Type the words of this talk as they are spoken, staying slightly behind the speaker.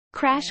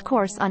Crash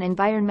course on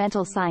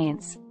environmental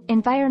science,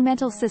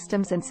 environmental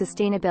systems and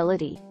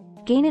sustainability.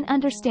 Gain an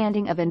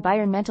understanding of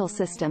environmental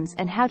systems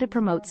and how to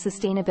promote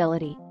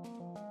sustainability.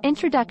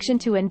 Introduction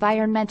to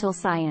environmental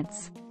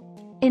science.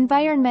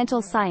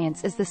 Environmental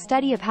science is the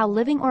study of how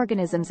living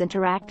organisms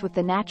interact with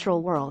the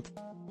natural world.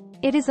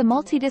 It is a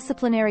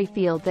multidisciplinary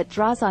field that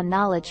draws on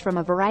knowledge from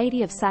a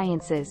variety of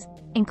sciences,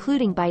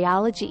 including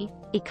biology,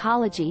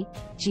 ecology,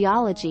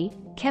 geology,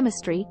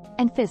 chemistry,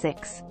 and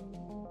physics.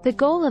 The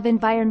goal of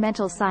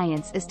environmental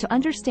science is to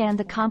understand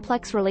the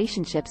complex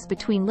relationships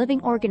between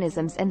living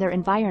organisms and their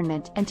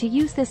environment and to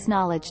use this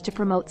knowledge to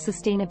promote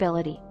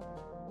sustainability.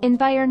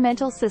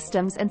 Environmental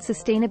systems and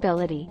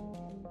sustainability.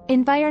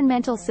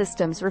 Environmental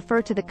systems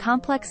refer to the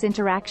complex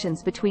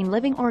interactions between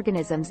living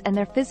organisms and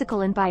their physical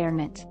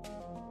environment.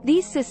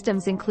 These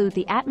systems include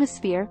the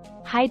atmosphere,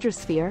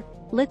 hydrosphere,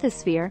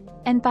 lithosphere,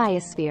 and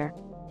biosphere.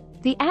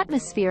 The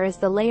atmosphere is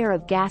the layer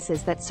of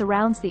gases that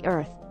surrounds the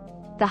Earth.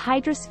 The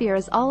hydrosphere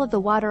is all of the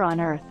water on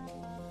Earth.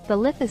 The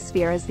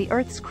lithosphere is the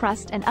Earth's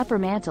crust and upper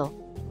mantle,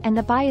 and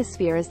the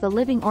biosphere is the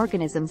living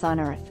organisms on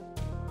Earth.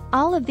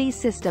 All of these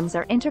systems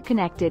are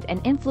interconnected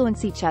and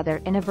influence each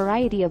other in a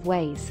variety of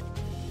ways.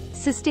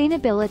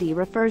 Sustainability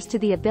refers to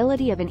the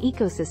ability of an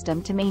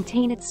ecosystem to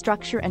maintain its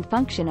structure and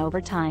function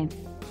over time.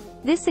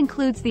 This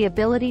includes the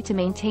ability to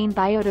maintain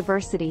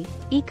biodiversity,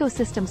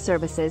 ecosystem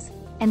services,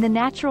 and the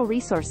natural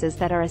resources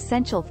that are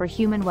essential for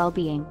human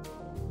well-being.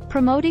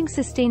 Promoting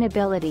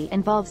sustainability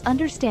involves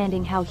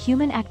understanding how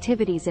human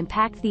activities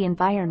impact the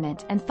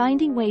environment and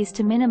finding ways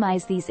to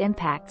minimize these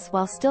impacts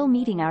while still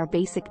meeting our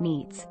basic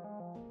needs.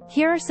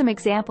 Here are some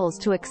examples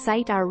to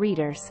excite our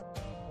readers.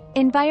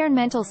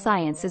 Environmental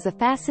science is a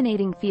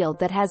fascinating field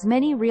that has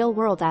many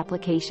real-world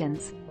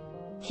applications.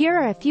 Here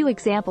are a few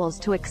examples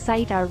to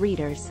excite our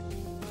readers.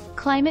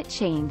 Climate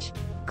change.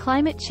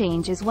 Climate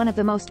change is one of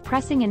the most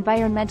pressing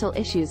environmental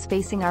issues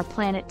facing our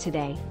planet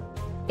today.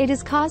 It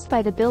is caused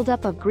by the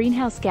buildup of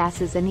greenhouse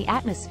gases in the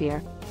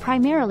atmosphere,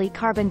 primarily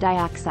carbon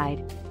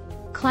dioxide.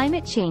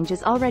 Climate change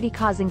is already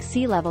causing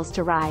sea levels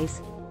to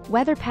rise,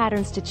 weather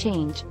patterns to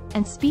change,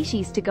 and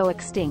species to go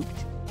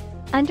extinct.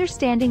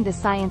 Understanding the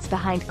science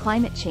behind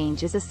climate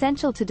change is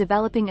essential to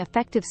developing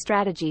effective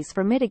strategies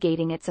for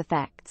mitigating its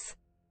effects.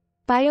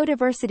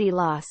 Biodiversity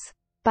loss.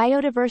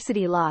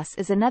 Biodiversity loss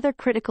is another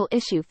critical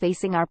issue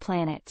facing our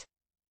planet.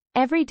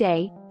 Every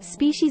day,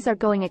 species are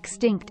going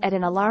extinct at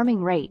an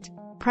alarming rate,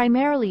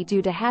 primarily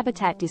due to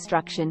habitat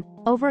destruction,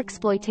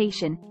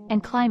 overexploitation,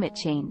 and climate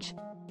change.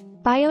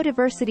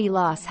 Biodiversity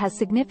loss has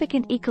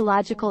significant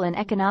ecological and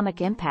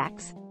economic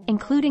impacts,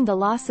 including the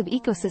loss of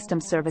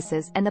ecosystem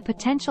services and the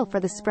potential for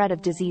the spread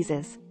of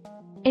diseases.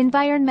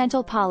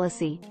 Environmental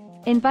policy.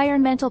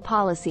 Environmental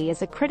policy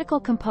is a critical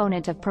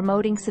component of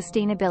promoting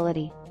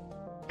sustainability.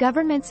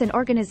 Governments and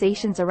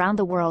organizations around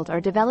the world are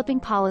developing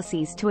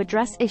policies to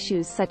address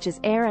issues such as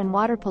air and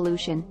water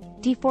pollution,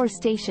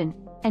 deforestation,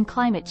 and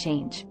climate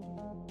change.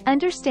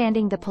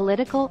 Understanding the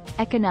political,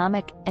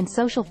 economic, and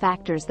social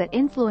factors that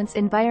influence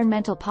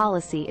environmental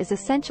policy is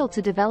essential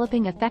to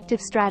developing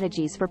effective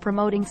strategies for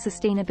promoting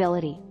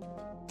sustainability.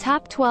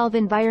 Top 12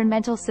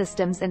 environmental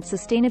systems and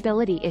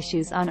sustainability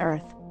issues on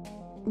Earth.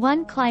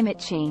 1. Climate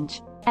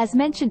change. As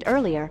mentioned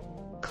earlier,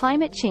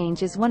 climate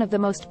change is one of the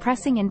most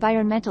pressing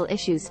environmental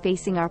issues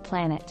facing our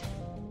planet.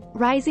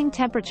 Rising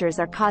temperatures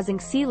are causing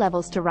sea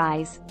levels to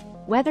rise,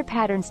 weather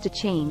patterns to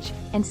change,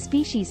 and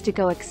species to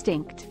go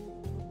extinct.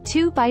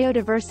 2.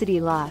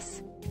 Biodiversity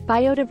loss.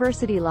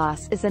 Biodiversity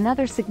loss is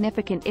another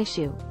significant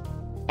issue.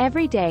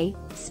 Every day,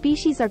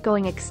 species are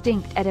going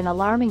extinct at an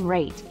alarming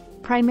rate,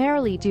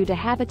 primarily due to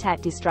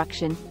habitat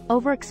destruction,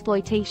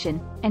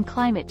 overexploitation, and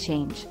climate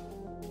change.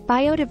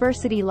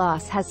 Biodiversity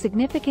loss has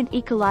significant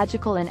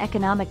ecological and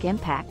economic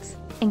impacts,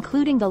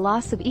 including the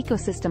loss of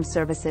ecosystem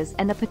services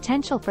and the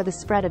potential for the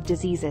spread of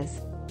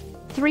diseases.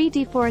 3.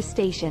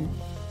 Deforestation.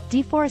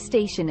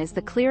 Deforestation is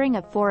the clearing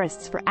of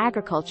forests for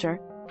agriculture,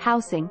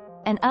 housing,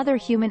 and other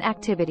human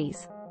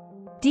activities.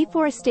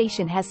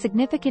 Deforestation has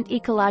significant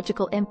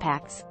ecological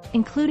impacts,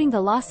 including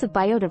the loss of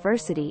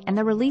biodiversity and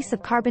the release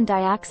of carbon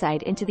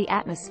dioxide into the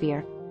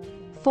atmosphere.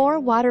 4.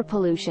 Water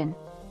pollution.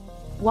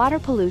 Water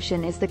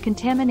pollution is the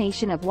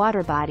contamination of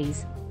water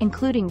bodies,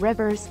 including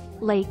rivers,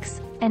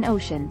 lakes, and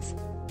oceans.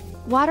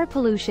 Water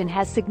pollution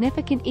has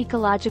significant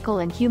ecological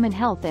and human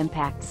health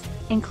impacts,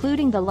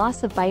 including the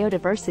loss of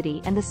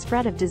biodiversity and the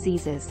spread of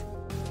diseases.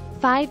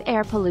 5.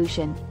 Air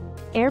pollution.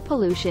 Air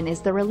pollution is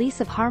the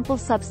release of harmful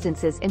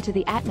substances into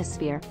the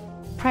atmosphere,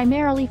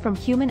 primarily from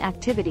human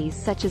activities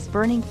such as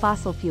burning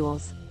fossil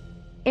fuels.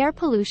 Air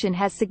pollution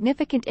has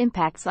significant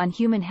impacts on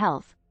human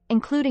health,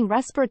 including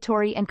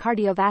respiratory and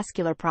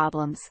cardiovascular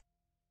problems.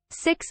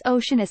 6.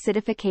 Ocean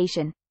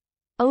acidification.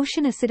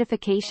 Ocean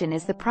acidification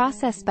is the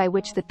process by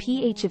which the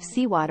pH of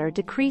seawater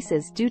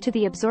decreases due to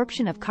the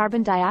absorption of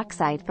carbon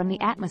dioxide from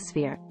the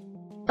atmosphere.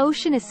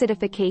 Ocean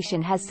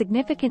acidification has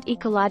significant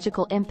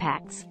ecological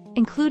impacts,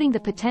 including the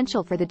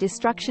potential for the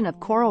destruction of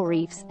coral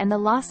reefs and the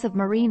loss of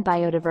marine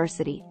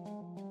biodiversity.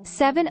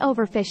 7.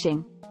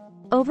 Overfishing.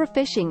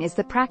 Overfishing is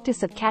the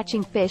practice of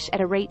catching fish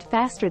at a rate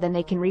faster than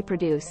they can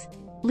reproduce,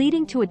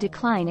 leading to a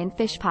decline in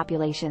fish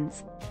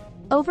populations.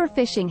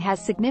 Overfishing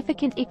has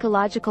significant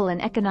ecological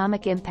and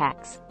economic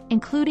impacts,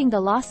 including the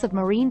loss of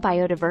marine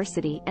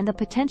biodiversity and the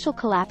potential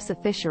collapse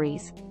of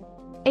fisheries.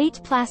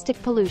 8.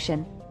 Plastic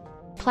pollution.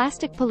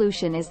 Plastic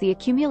pollution is the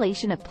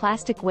accumulation of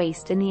plastic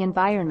waste in the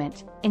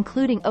environment,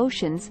 including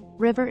oceans,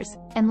 rivers,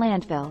 and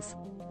landfills.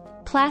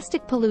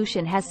 Plastic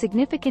pollution has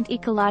significant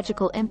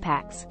ecological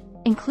impacts,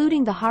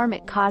 including the harm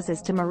it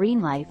causes to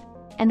marine life,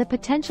 and the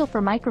potential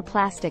for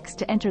microplastics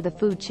to enter the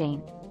food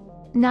chain.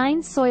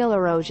 9. Soil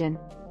erosion.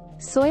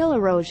 Soil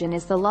erosion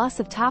is the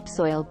loss of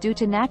topsoil due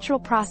to natural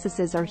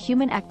processes or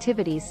human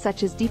activities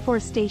such as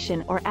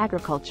deforestation or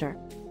agriculture.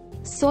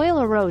 Soil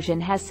erosion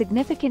has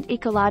significant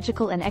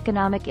ecological and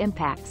economic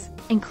impacts,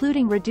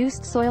 including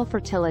reduced soil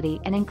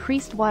fertility and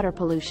increased water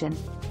pollution.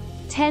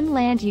 10.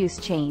 Land use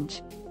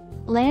change.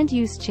 Land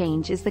use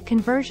change is the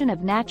conversion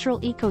of natural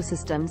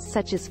ecosystems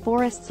such as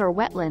forests or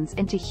wetlands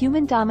into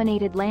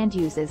human-dominated land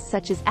uses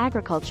such as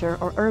agriculture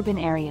or urban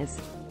areas.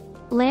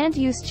 Land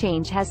use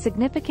change has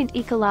significant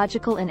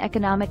ecological and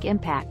economic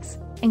impacts,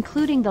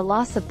 including the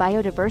loss of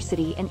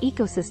biodiversity and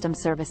ecosystem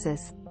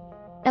services.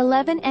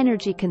 11.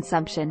 Energy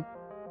consumption.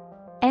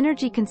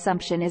 Energy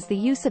consumption is the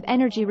use of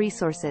energy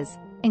resources,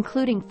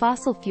 including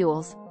fossil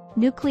fuels,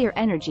 nuclear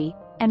energy,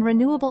 and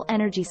renewable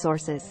energy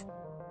sources.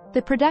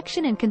 The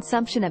production and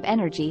consumption of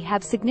energy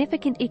have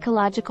significant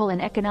ecological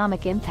and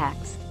economic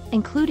impacts,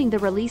 including the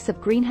release of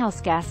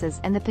greenhouse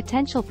gases and the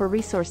potential for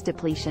resource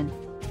depletion.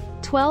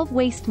 12.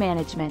 Waste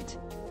management.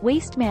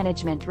 Waste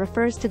management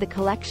refers to the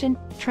collection,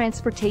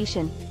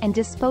 transportation, and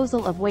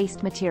disposal of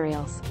waste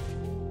materials.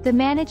 The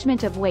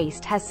management of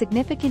waste has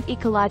significant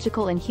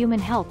ecological and human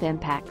health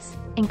impacts,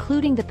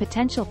 including the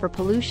potential for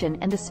pollution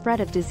and the spread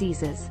of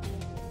diseases.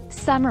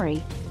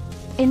 Summary.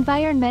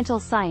 Environmental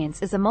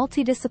science is a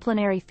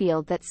multidisciplinary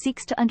field that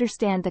seeks to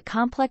understand the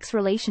complex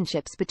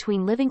relationships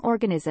between living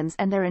organisms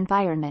and their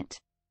environment.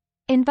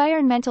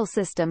 Environmental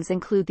systems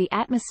include the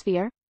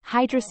atmosphere,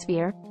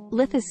 hydrosphere,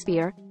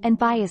 lithosphere, and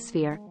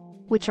biosphere,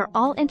 which are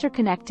all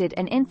interconnected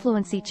and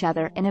influence each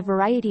other in a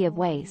variety of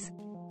ways.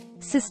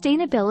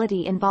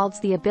 Sustainability involves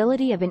the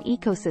ability of an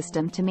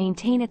ecosystem to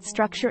maintain its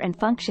structure and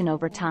function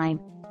over time,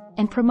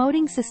 and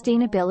promoting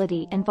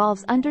sustainability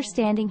involves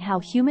understanding how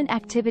human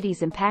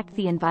activities impact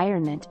the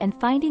environment and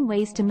finding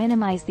ways to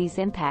minimize these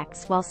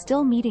impacts while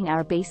still meeting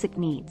our basic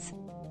needs.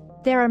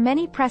 There are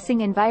many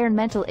pressing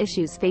environmental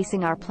issues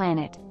facing our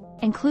planet,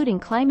 including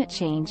climate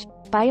change,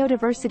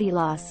 biodiversity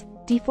loss,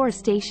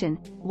 deforestation,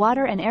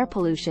 water and air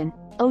pollution,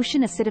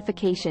 ocean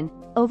acidification,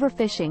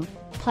 overfishing,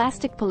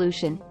 plastic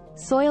pollution,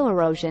 soil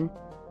erosion,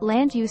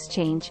 land use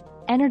change,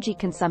 energy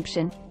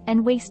consumption,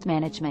 and waste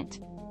management.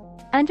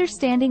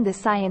 Understanding the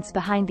science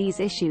behind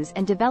these issues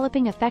and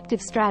developing effective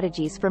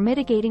strategies for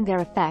mitigating their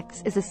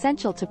effects is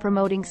essential to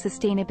promoting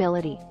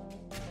sustainability.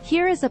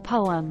 Here is a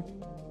poem.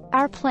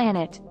 Our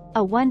planet,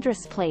 a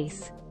wondrous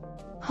place,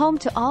 home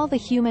to all the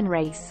human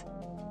race.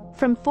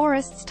 From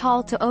forests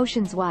tall to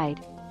oceans wide,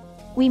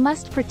 we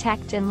must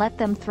protect and let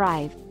them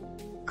thrive.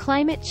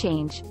 Climate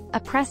change, a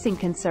pressing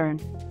concern.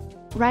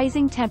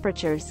 Rising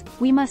temperatures,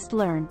 we must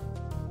learn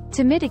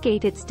to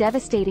mitigate its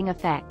devastating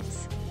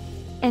effects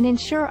and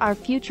ensure our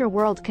future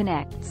world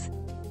connects.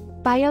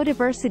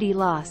 Biodiversity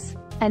loss,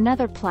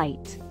 another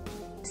plight.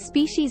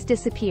 Species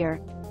disappear,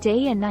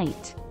 day and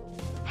night.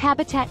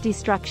 Habitat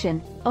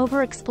destruction,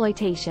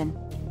 overexploitation.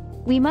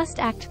 We must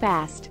act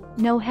fast,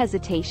 no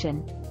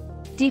hesitation.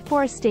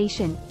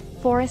 Deforestation,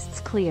 forests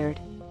cleared.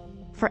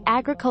 For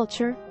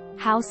agriculture,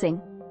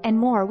 housing, and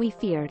more we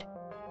feared.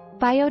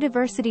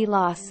 Biodiversity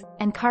loss,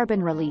 and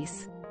carbon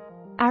release.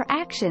 Our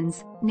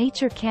actions,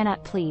 nature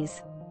cannot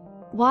please.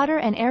 Water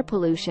and air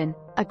pollution,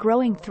 a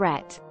growing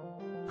threat.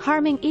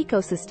 Harming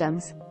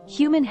ecosystems,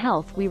 human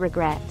health we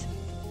regret.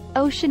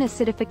 Ocean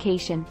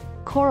acidification,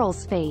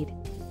 corals fade.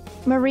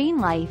 Marine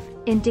life,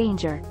 in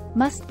danger,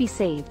 must be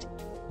saved.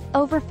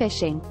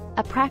 Overfishing,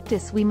 a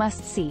practice we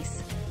must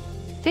cease.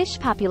 Fish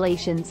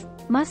populations,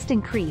 must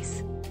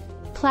increase.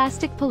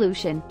 Plastic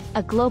pollution,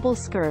 a global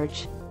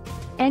scourge.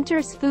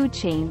 Enters food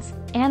chains,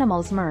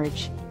 animals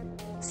merge.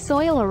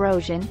 Soil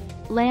erosion,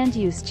 land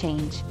use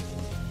change.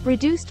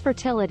 Reduced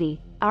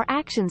fertility, our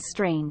actions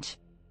strange.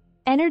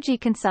 Energy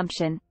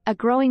consumption, a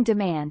growing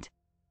demand.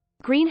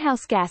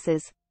 Greenhouse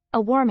gases, a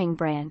warming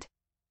brand.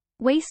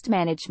 Waste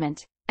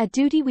management, a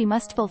duty we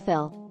must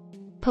fulfill.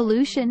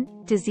 Pollution,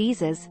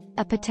 diseases,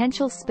 a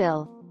potential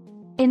spill.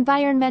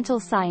 Environmental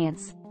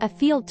science, a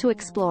field to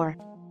explore.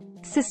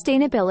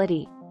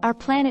 Sustainability, our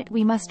planet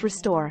we must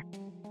restore.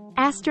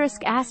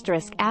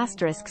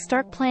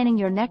 Start planning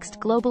your next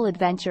global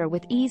adventure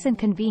with ease and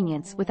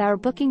convenience with our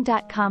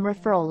Booking.com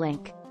referral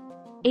link.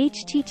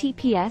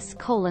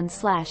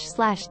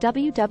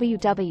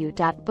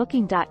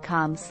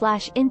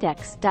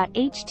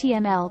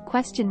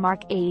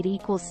 https://www.booking.com/index.html?8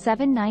 equals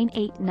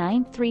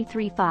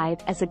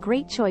 7989335 as a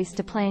great choice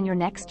to plan your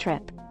next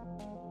trip.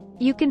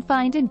 You can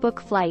find and book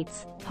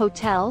flights,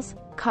 hotels,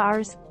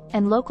 cars,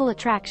 and local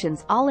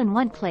attractions all in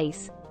one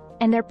place,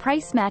 and their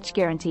price match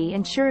guarantee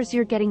ensures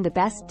you're getting the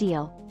best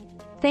deal.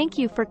 Thank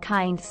you for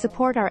kind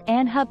support our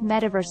AnHub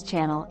Metaverse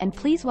channel, and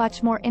please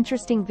watch more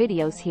interesting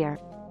videos here.